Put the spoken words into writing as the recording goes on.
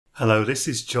Hello, this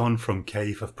is John from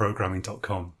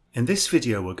caveofprogramming.com. In this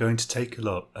video we're going to take a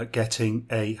look at getting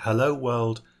a Hello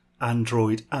World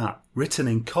Android app written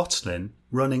in Kotlin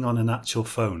running on an actual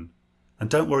phone.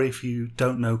 And don't worry if you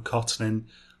don't know Kotlin,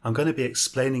 I'm going to be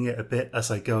explaining it a bit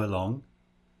as I go along.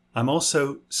 I'm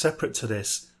also, separate to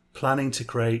this, planning to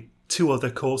create two other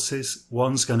courses.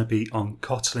 One's going to be on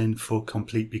Kotlin for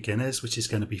complete beginners, which is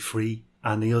going to be free,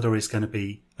 and the other is going to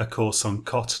be a course on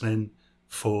Kotlin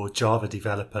for Java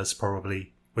developers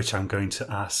probably, which I'm going to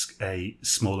ask a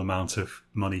small amount of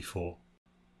money for.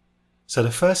 So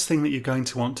the first thing that you're going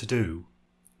to want to do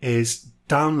is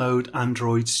download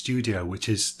Android Studio, which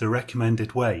is the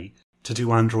recommended way to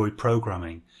do Android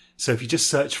programming. So if you just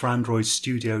search for Android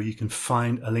Studio, you can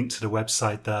find a link to the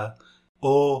website there,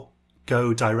 or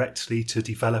go directly to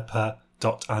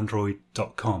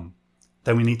developer.android.com.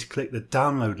 Then we need to click the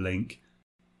download link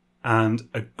and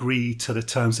agree to the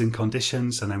terms and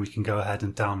conditions, and then we can go ahead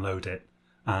and download it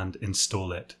and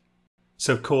install it.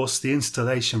 So of course the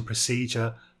installation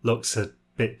procedure looks a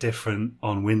bit different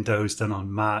on Windows than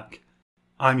on Mac.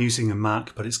 I'm using a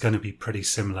Mac, but it's going to be pretty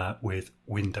similar with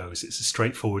Windows. It's a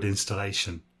straightforward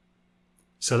installation.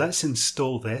 So let's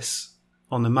install this.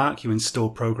 On the Mac you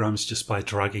install programs just by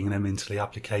dragging them into the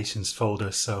applications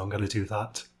folder, so I'm going to do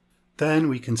that. Then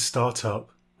we can start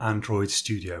up Android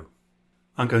Studio.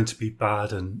 I'm going to be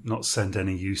bad and not send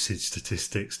any usage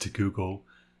statistics to Google.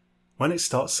 When it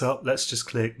starts up, let's just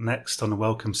click Next on the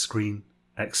welcome screen,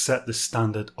 accept the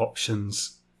standard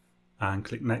options, and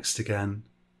click Next again.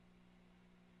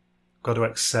 Got to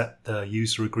accept the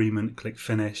user agreement, click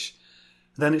Finish.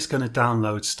 Then it's going to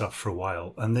download stuff for a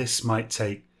while, and this might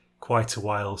take quite a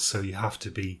while, so you have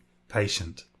to be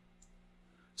patient.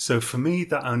 So for me,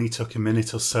 that only took a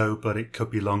minute or so, but it could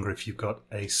be longer if you've got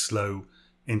a slow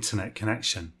internet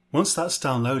connection. Once that's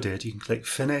downloaded, you can click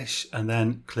Finish and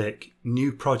then click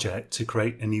New Project to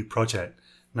create a new project.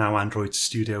 Now Android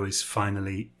Studio is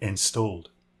finally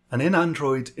installed. And in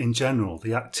Android in general,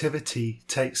 the activity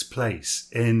takes place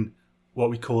in what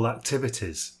we call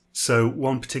activities. So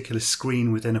one particular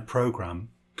screen within a program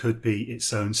could be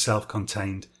its own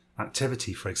self-contained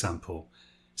activity, for example.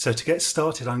 So to get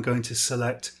started, I'm going to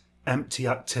select Empty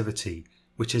Activity,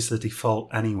 which is the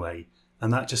default anyway.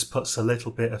 And that just puts a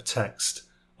little bit of text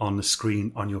on the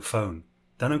screen on your phone.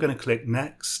 Then I'm going to click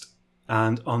Next,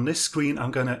 and on this screen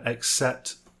I'm going to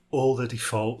accept all the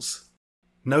defaults.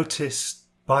 Notice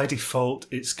by default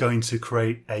it's going to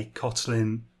create a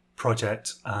Kotlin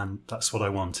project, and that's what I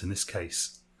want in this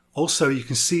case. Also, you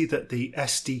can see that the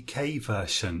SDK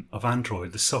version of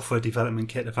Android, the software development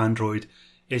kit of Android,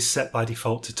 is set by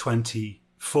default to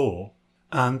 24.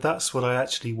 And that's what I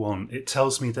actually want. It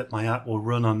tells me that my app will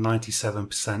run on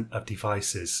 97% of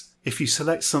devices. If you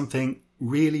select something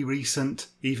really recent,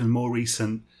 even more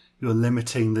recent, you're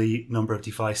limiting the number of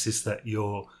devices that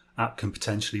your app can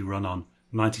potentially run on.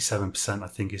 97% I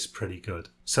think is pretty good.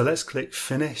 So let's click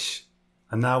Finish.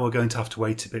 And now we're going to have to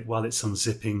wait a bit while it's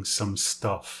unzipping some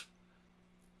stuff.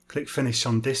 Click Finish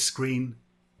on this screen.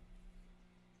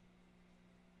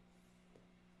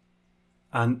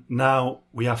 And now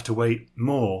we have to wait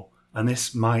more, and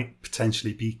this might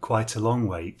potentially be quite a long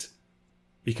wait,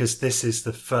 because this is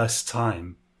the first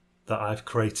time that I've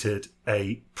created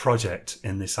a project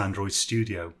in this Android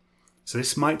Studio. So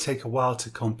this might take a while to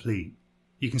complete.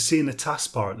 You can see in the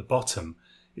taskbar at the bottom,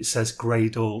 it says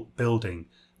Gradle Building.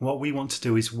 And what we want to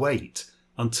do is wait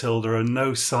until there are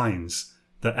no signs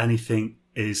that anything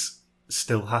is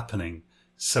still happening.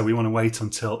 So we want to wait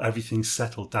until everything's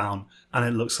settled down and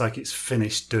it looks like it's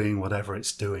finished doing whatever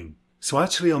it's doing. So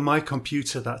actually on my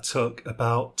computer that took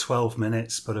about 12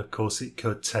 minutes, but of course it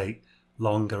could take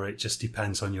longer. It just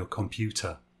depends on your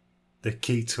computer. The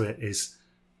key to it is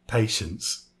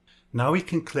patience. Now we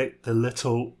can click the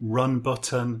little Run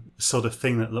button, sort of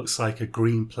thing that looks like a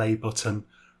green play button,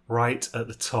 right at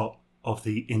the top of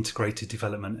the integrated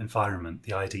development environment,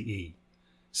 the IDE.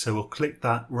 So we'll click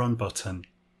that Run button,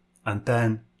 and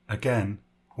then again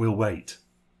we'll wait.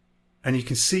 And you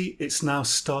can see it's now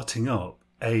starting up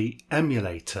a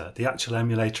emulator. The actual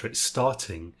emulator it's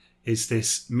starting is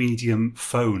this medium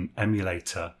phone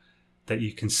emulator that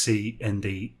you can see in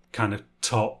the kind of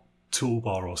top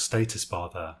toolbar or status bar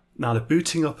there. Now the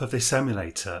booting up of this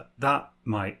emulator, that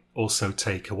might also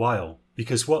take a while,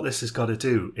 because what this has got to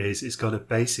do is it's got to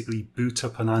basically boot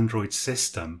up an Android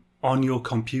system on your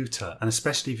computer, and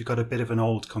especially if you've got a bit of an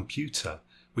old computer,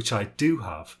 which I do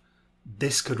have,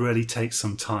 this could really take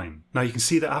some time. Now you can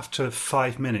see that after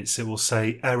 5 minutes it will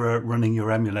say error running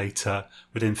your emulator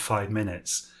within 5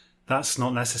 minutes. That's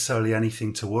not necessarily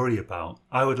anything to worry about.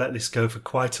 I would let this go for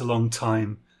quite a long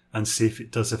time and see if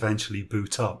it does eventually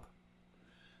boot up.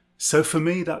 So for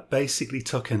me, that basically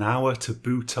took an hour to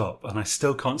boot up and I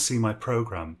still can't see my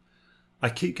program. I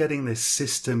keep getting this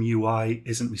system UI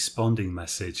isn't responding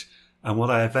message, and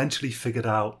what I eventually figured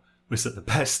out was that the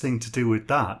best thing to do with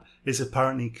that is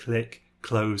apparently click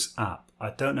close app.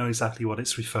 I don't know exactly what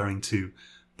it's referring to,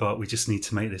 but we just need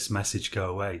to make this message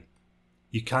go away.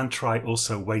 You can try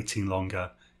also waiting longer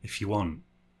if you want.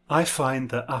 I find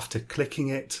that after clicking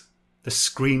it, the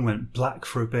screen went black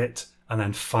for a bit and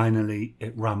then finally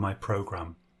it ran my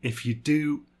program. If you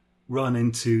do run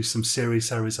into some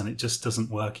serious errors and it just doesn't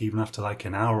work even after like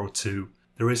an hour or two,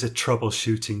 there is a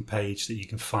troubleshooting page that you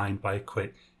can find by a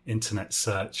quick internet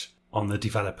search on the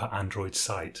developer Android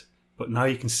site. But now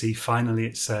you can see finally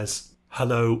it says,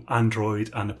 hello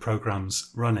Android, and the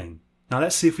program's running. Now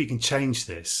let's see if we can change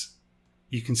this.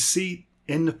 You can see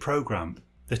in the program,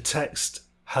 the text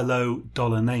hello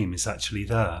 $name is actually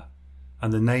there.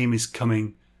 And the name is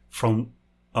coming from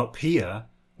up here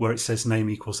where it says name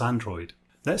equals Android.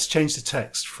 Let's change the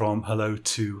text from hello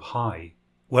to hi.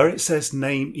 Where it says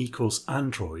name equals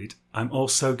Android, I'm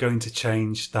also going to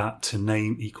change that to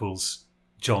name equals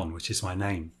John, which is my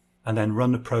name. And then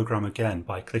run the program again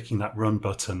by clicking that run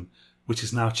button, which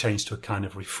is now changed to a kind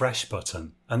of refresh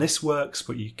button. And this works,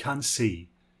 but you can see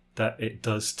that it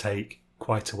does take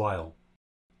quite a while.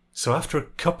 So after a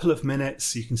couple of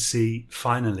minutes, you can see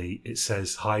finally it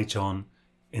says hi John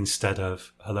instead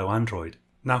of hello Android.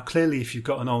 Now clearly if you've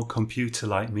got an old computer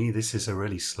like me, this is a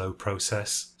really slow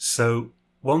process. So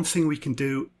one thing we can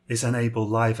do is enable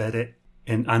live edit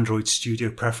in Android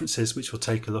Studio preferences, which we'll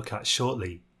take a look at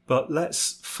shortly. But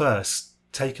let's first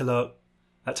take a look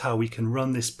at how we can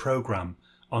run this program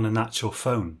on an actual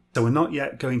phone. So we're not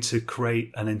yet going to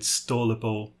create an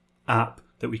installable app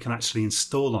that we can actually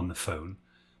install on the phone.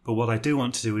 But what I do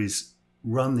want to do is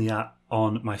run the app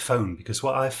on my phone, because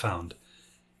what I've found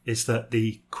is that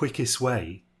the quickest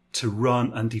way to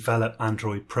run and develop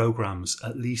Android programs,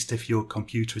 at least if your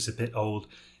computer is a bit old,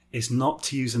 is not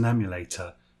to use an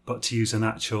emulator, but to use an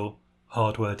actual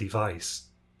hardware device.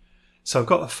 So I've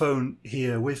got a phone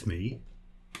here with me.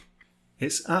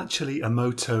 It's actually a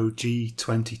Moto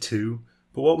G22,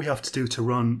 but what we have to do to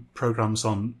run programs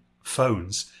on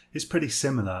phones is pretty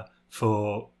similar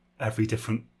for every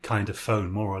different kind of phone,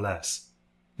 more or less.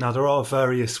 Now there are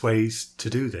various ways to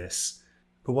do this,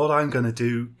 but what I'm going to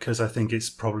do, because I think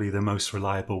it's probably the most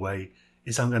reliable way,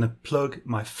 is I'm going to plug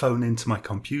my phone into my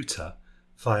computer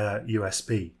via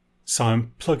USB. So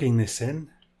I'm plugging this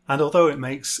in, and although it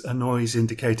makes a noise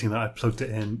indicating that I plugged it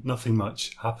in, nothing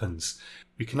much happens.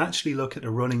 We can actually look at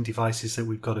the running devices that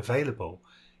we've got available.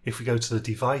 If we go to the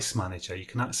device manager, you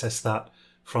can access that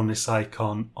from this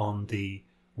icon on the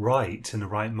right, in the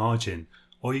right margin,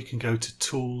 or you can go to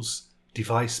Tools,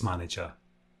 Device Manager.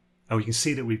 And we can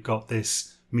see that we've got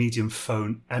this medium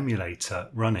phone emulator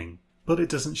running, but it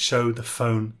doesn't show the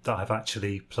phone that I've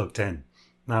actually plugged in.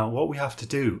 Now what we have to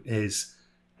do is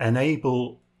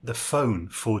enable the phone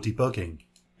for debugging.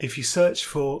 If you search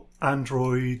for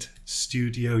Android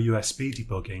Studio USB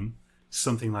debugging,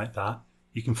 something like that,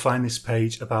 you can find this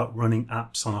page about running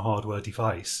apps on a hardware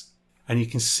device. And you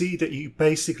can see that you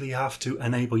basically have to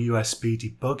enable USB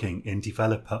debugging in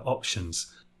developer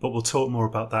options, but we'll talk more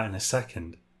about that in a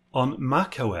second. On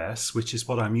macOS, which is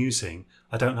what I'm using,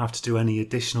 I don't have to do any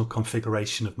additional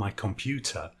configuration of my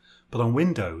computer, but on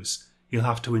Windows, you'll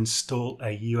have to install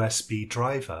a USB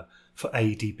driver for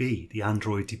ADB, the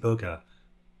Android debugger,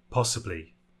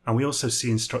 possibly. And we also see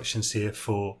instructions here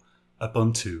for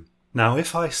Ubuntu. Now,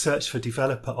 if I search for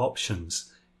developer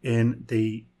options in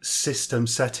the system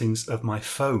settings of my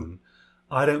phone,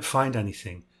 I don't find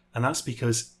anything, and that's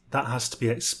because that has to be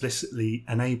explicitly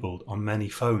enabled on many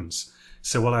phones.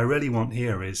 So what I really want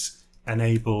here is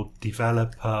enable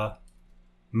developer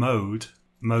mode,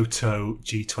 Moto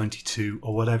G22,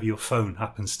 or whatever your phone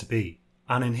happens to be.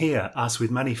 And in here, as with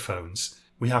many phones,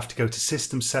 we have to go to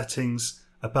System Settings,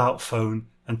 About Phone,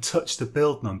 and touch the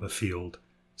build number field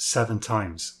 7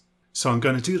 times. So I'm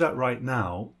going to do that right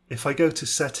now. If I go to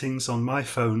Settings on my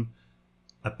phone,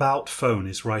 About Phone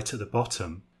is right at the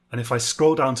bottom. And if I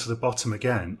scroll down to the bottom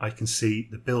again, I can see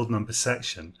the build number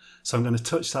section. So I'm going to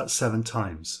touch that 7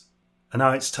 times. And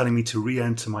now it's telling me to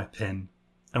re-enter my PIN.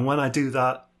 And when I do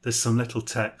that, there's some little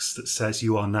text that says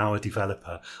you are now a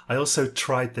developer. I also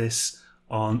tried this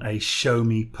on a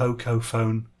Xiaomi Poco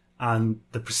phone, and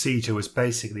the procedure was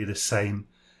basically the same,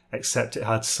 except it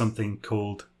had something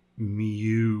called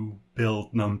Mew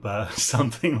build number,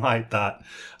 something like that.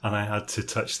 And I had to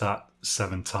touch that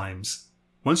 7 times.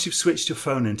 Once you've switched your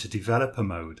phone into developer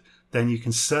mode, then you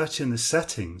can search in the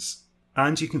settings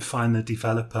and you can find the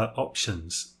developer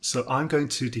options. So I'm going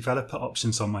to developer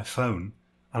options on my phone,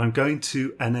 and I'm going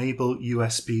to enable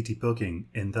USB debugging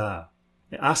in there.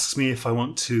 It asks me if I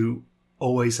want to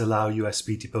always allow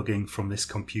USB debugging from this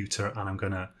computer, and I'm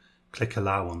going to click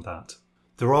allow on that.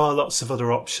 There are lots of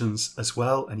other options as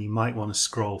well, and you might want to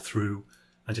scroll through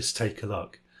and just take a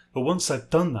look. But once I've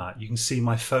done that, you can see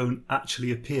my phone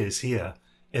actually appears here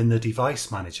in the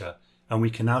device manager, and we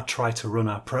can now try to run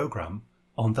our program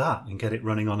on that and get it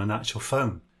running on an actual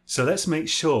phone. So let's make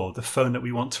sure the phone that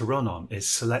we want to run on is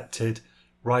selected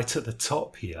right at the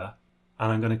top here,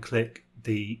 and I'm going to click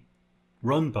the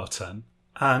run button,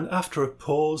 and after a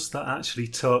pause that actually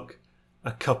took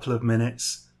a couple of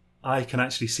minutes, I can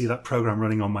actually see that program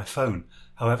running on my phone.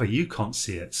 However, you can't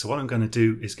see it. So what I'm going to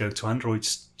do is go to Android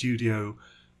Studio,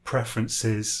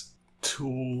 Preferences,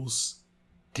 Tools,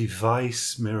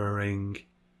 Device Mirroring,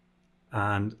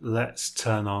 and let's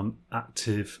turn on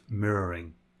Active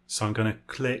Mirroring. So I'm going to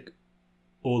click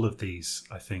all of these,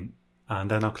 I think,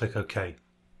 and then I'll click OK.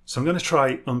 So I'm going to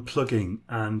try unplugging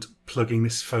and plugging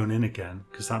this phone in again,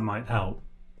 because that might help.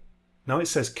 Now it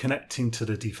says connecting to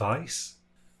the device,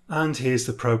 and here's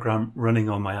the program running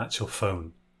on my actual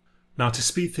phone. Now to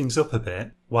speed things up a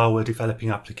bit while we're developing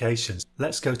applications,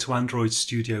 let's go to Android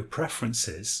Studio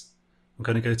Preferences. I'm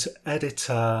going to go to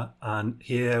Editor, and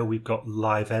here we've got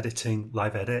Live Editing,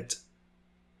 Live Edit.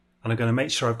 And I'm going to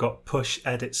make sure I've got Push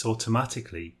Edits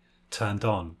Automatically turned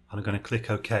on, and I'm going to click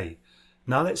OK.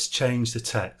 Now let's change the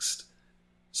text.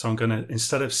 So I'm going to,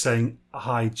 instead of saying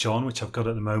Hi John, which I've got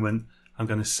at the moment, I'm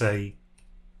going to say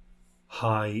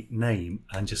Hi Name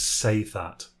and just save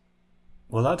that.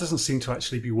 Well, that doesn't seem to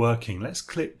actually be working. Let's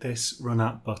click this Run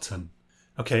App button.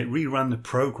 Okay, it reran the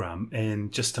program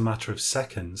in just a matter of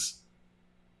seconds,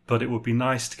 but it would be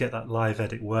nice to get that live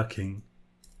edit working.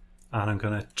 And I'm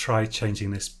going to try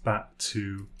changing this back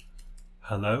to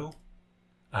hello.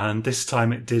 And this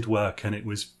time it did work, and it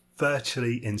was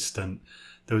virtually instant.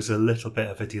 There was a little bit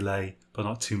of a delay, but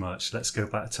not too much. Let's go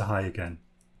back to hi again.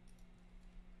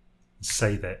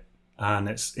 Save it, and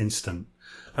it's instant.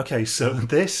 Okay, so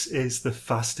this is the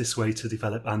fastest way to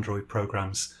develop Android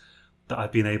programs that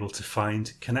I've been able to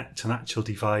find. Connect an actual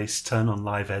device, turn on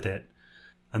live edit,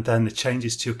 and then the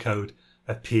changes to your code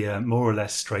appear more or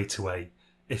less straight away,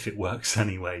 if it works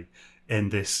anyway, in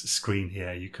this screen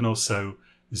here. You can also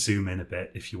zoom in a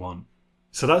bit if you want.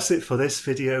 So that's it for this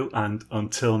video, and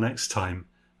until next time,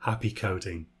 happy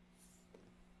coding.